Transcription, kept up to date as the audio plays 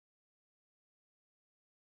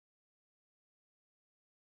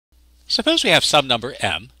Suppose we have some number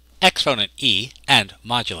m, exponent e, and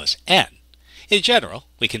modulus n. In general,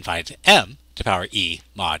 we can find m to power e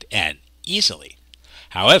mod n easily.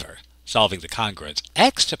 However, solving the congruence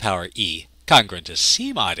x to power e congruent to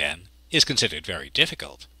c mod n is considered very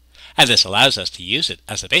difficult, and this allows us to use it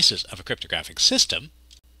as the basis of a cryptographic system,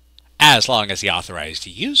 as long as the authorized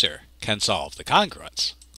user can solve the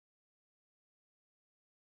congruence.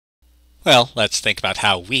 Well, let's think about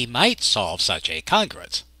how we might solve such a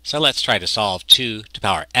congruence. So let's try to solve 2 to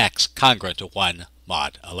power x congruent to 1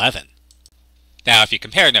 mod 11. Now, if you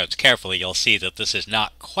compare notes carefully, you'll see that this is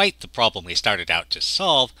not quite the problem we started out to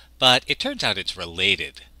solve, but it turns out it's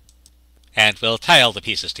related. And we'll tie all the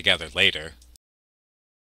pieces together later.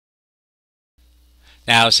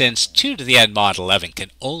 Now, since 2 to the n mod 11 can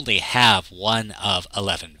only have one of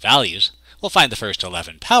 11 values, we'll find the first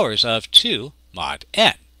 11 powers of 2 mod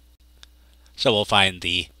n. So we'll find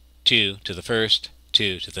the 2 to the first,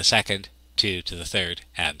 2 to the second, 2 to the third,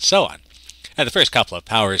 and so on. And the first couple of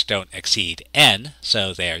powers don't exceed n,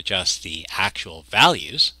 so they are just the actual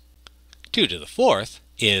values. 2 to the fourth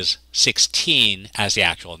is 16 as the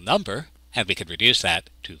actual number, and we can reduce that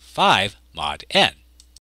to 5 mod n.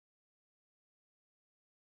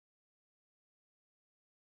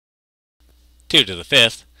 Two to the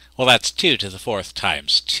fifth, well, that's 2 to the fourth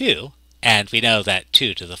times 2, and we know that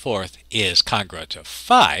 2 to the fourth is congruent to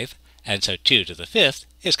 5, and so 2 to the fifth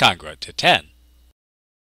is congruent to 10.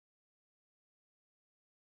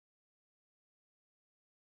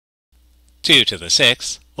 Two to the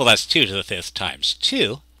sixth, well, that's 2 to the fifth times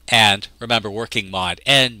 2, and remember, working mod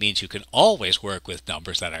n means you can always work with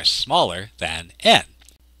numbers that are smaller than n.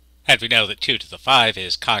 And we know that 2 to the 5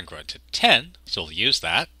 is congruent to 10, so we'll use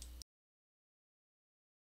that.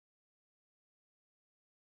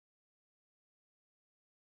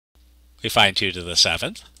 We find 2 to the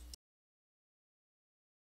 7th.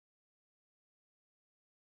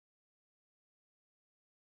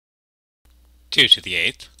 2 to the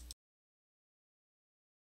 8th.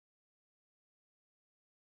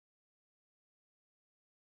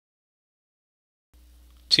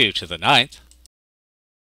 2 to the 9th.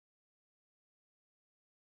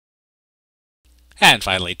 And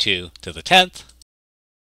finally 2 to the 10th.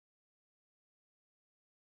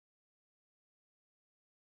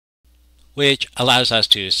 Which allows us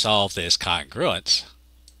to solve this congruence.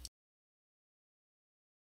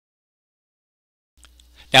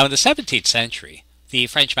 Now, in the 17th century, the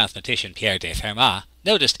French mathematician Pierre de Fermat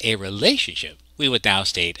noticed a relationship we would now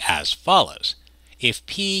state as follows. If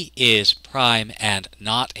p is prime and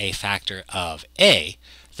not a factor of a,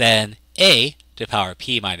 then a to power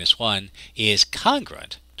p minus 1 is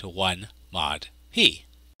congruent to 1 mod p.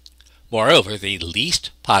 Moreover, the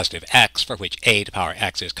least positive x for which a to power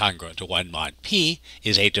x is congruent to 1 mod p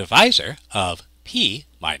is a divisor of p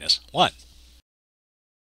minus 1.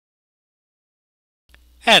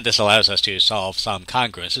 And this allows us to solve some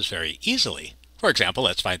congruences very easily. For example,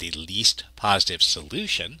 let's find the least positive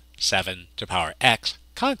solution, 7 to power x,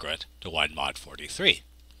 congruent to 1 mod 43.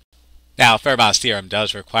 Now, Fermat's theorem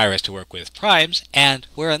does require us to work with primes, and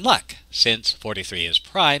we're in luck. Since 43 is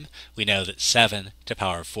prime, we know that 7 to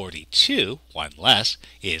power 42, one less,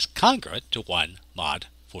 is congruent to 1 mod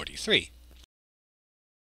 43.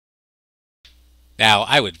 Now,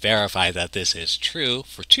 I would verify that this is true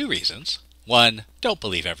for two reasons. One, don't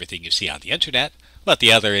believe everything you see on the internet, but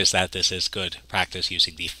the other is that this is good practice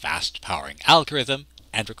using the fast powering algorithm,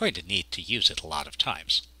 and we're going to need to use it a lot of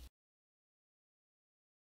times.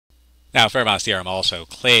 Now, Fermat's theorem also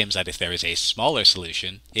claims that if there is a smaller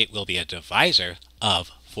solution, it will be a divisor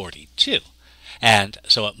of 42. And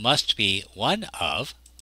so it must be one of,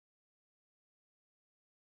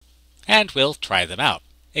 and we'll try them out.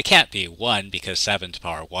 It can't be 1 because 7 to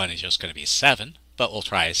power 1 is just going to be 7, but we'll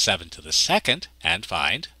try 7 to the second and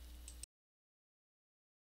find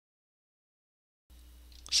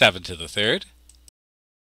 7 to the third,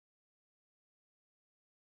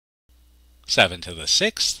 7 to the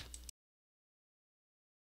sixth,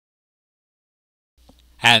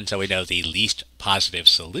 and so we know the least positive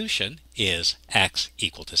solution is x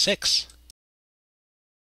equal to 6.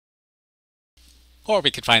 Or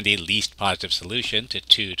we could find the least positive solution to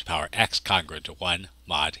 2 to power x congruent to 1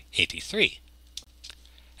 mod 83.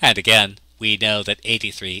 And again, we know that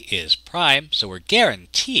 83 is prime, so we're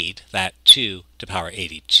guaranteed that 2 to power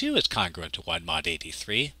 82 is congruent to 1 mod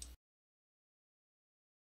 83.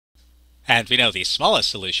 And we know the smallest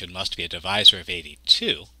solution must be a divisor of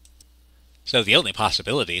 82. So the only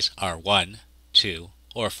possibilities are 1, 2,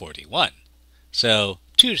 or 41. So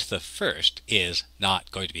 2 to the first is not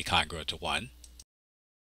going to be congruent to 1.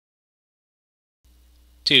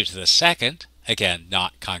 2 to the second again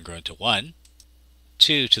not congruent to 1,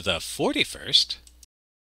 2 to the 41st,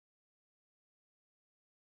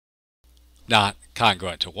 not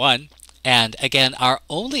congruent to 1, and again our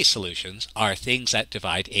only solutions are things that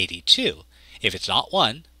divide 82. If it's not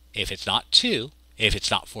 1, if it's not 2, if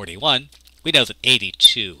it's not 41, we know that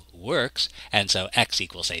 82 works, and so x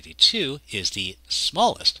equals 82 is the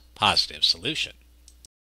smallest positive solution.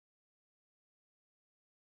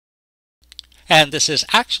 And this is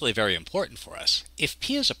actually very important for us. If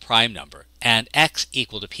p is a prime number and x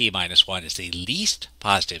equal to p minus 1 is the least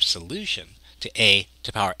positive solution to a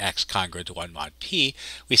to the power x congruent to 1 mod p,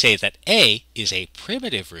 we say that a is a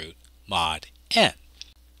primitive root mod n.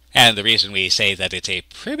 And the reason we say that it's a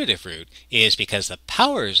primitive root is because the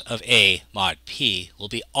powers of a mod p will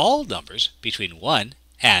be all numbers between 1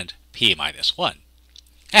 and p minus 1.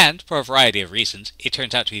 And for a variety of reasons, it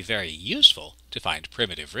turns out to be very useful to find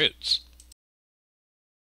primitive roots.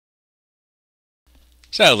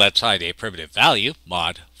 So let's find a primitive value,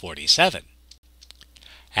 mod 47.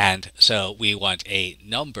 And so we want a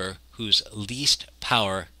number whose least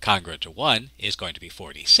power congruent to 1 is going to be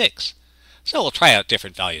 46. So we'll try out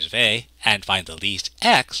different values of a and find the least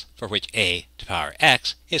x for which a to the power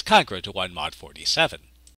x is congruent to 1 mod 47.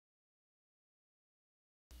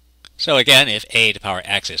 So again, if a to the power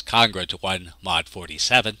x is congruent to 1 mod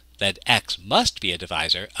 47, then x must be a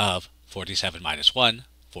divisor of 47 minus 1,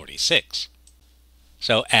 46.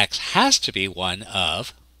 So x has to be one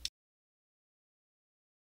of,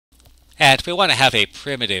 and if we want to have a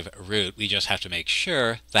primitive root, we just have to make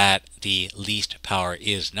sure that the least power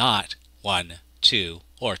is not 1, 2,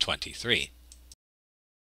 or 23.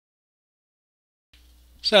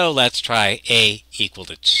 So let's try a equal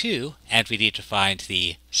to 2, and we need to find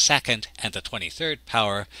the second and the 23rd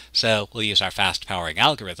power, so we'll use our fast powering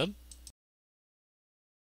algorithm.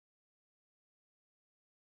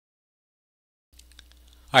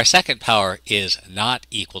 Our second power is not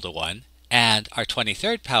equal to 1, and our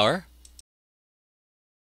 23rd power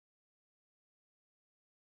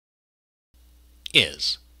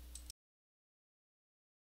is.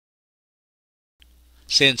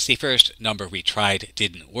 Since the first number we tried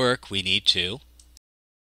didn't work, we need to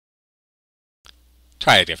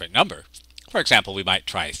try a different number. For example, we might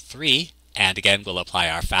try 3, and again we'll apply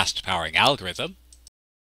our fast powering algorithm.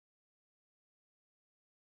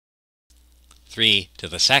 3 to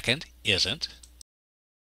the second isn't,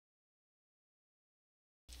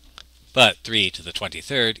 but 3 to the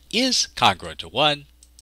 23rd is congruent to 1.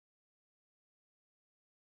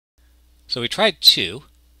 So we tried 2,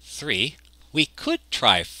 3. We could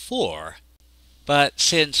try 4, but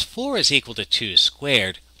since 4 is equal to 2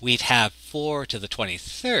 squared, we'd have 4 to the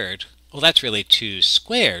 23rd. Well, that's really 2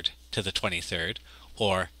 squared to the 23rd,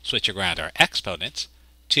 or switching around our exponents,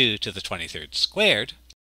 2 to the 23rd squared.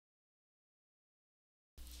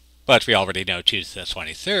 But we already know 2 to the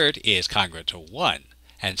 23rd is congruent to 1,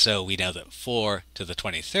 and so we know that 4 to the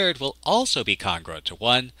 23rd will also be congruent to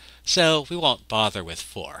 1, so we won't bother with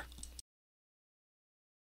 4.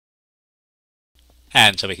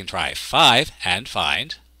 And so we can try 5 and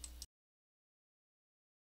find.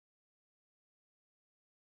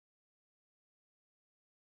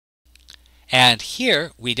 And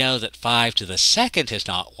here we know that 5 to the second is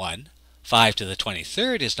not 1, 5 to the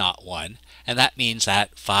 23rd is not 1, and that means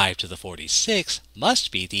that 5 to the 46th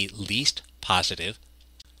must be the least positive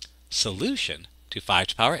solution to 5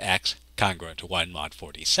 to the power x congruent to 1 mod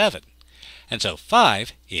 47. And so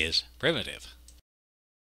 5 is primitive.